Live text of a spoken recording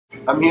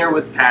I'm here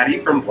with Patty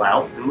from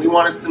Blount, and we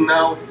wanted to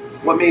know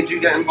what made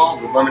you get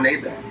involved with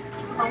Lemonade Day.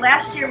 Well,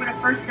 last year when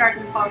I first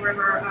started in Fall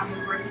River,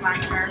 we were a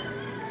sponsor,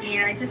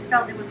 and I just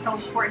felt it was so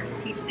important to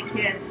teach the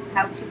kids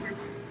how to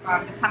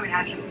become an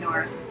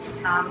entrepreneur.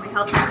 We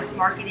help them with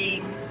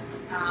marketing,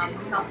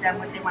 we help them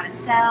what they want to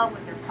sell,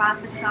 what their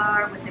profits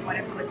are, what they want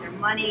to do with their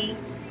money.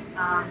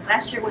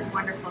 Last year was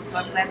wonderful, so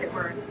I'm glad that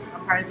we're a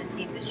part of the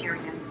team this year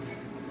again.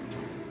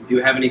 Do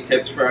you have any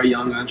tips for our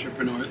young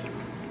entrepreneurs?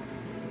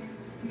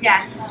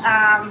 Yes,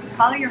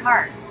 follow your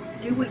heart.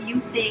 Do what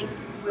you think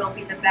will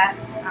be the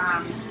best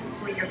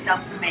for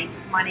yourself to make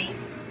money.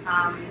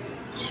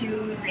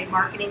 Choose a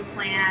marketing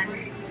plan.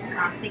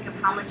 Think of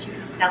how much you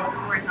can sell it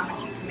for and how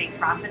much you can make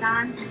profit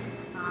on.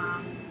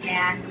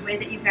 And the way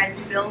that you guys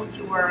build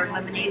your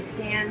lemonade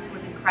stands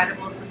was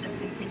incredible, so just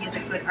continue the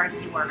good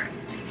artsy work.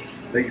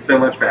 Thank you so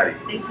much, Patty.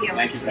 Thank you.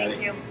 Thank you, Patty.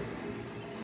 Thank you.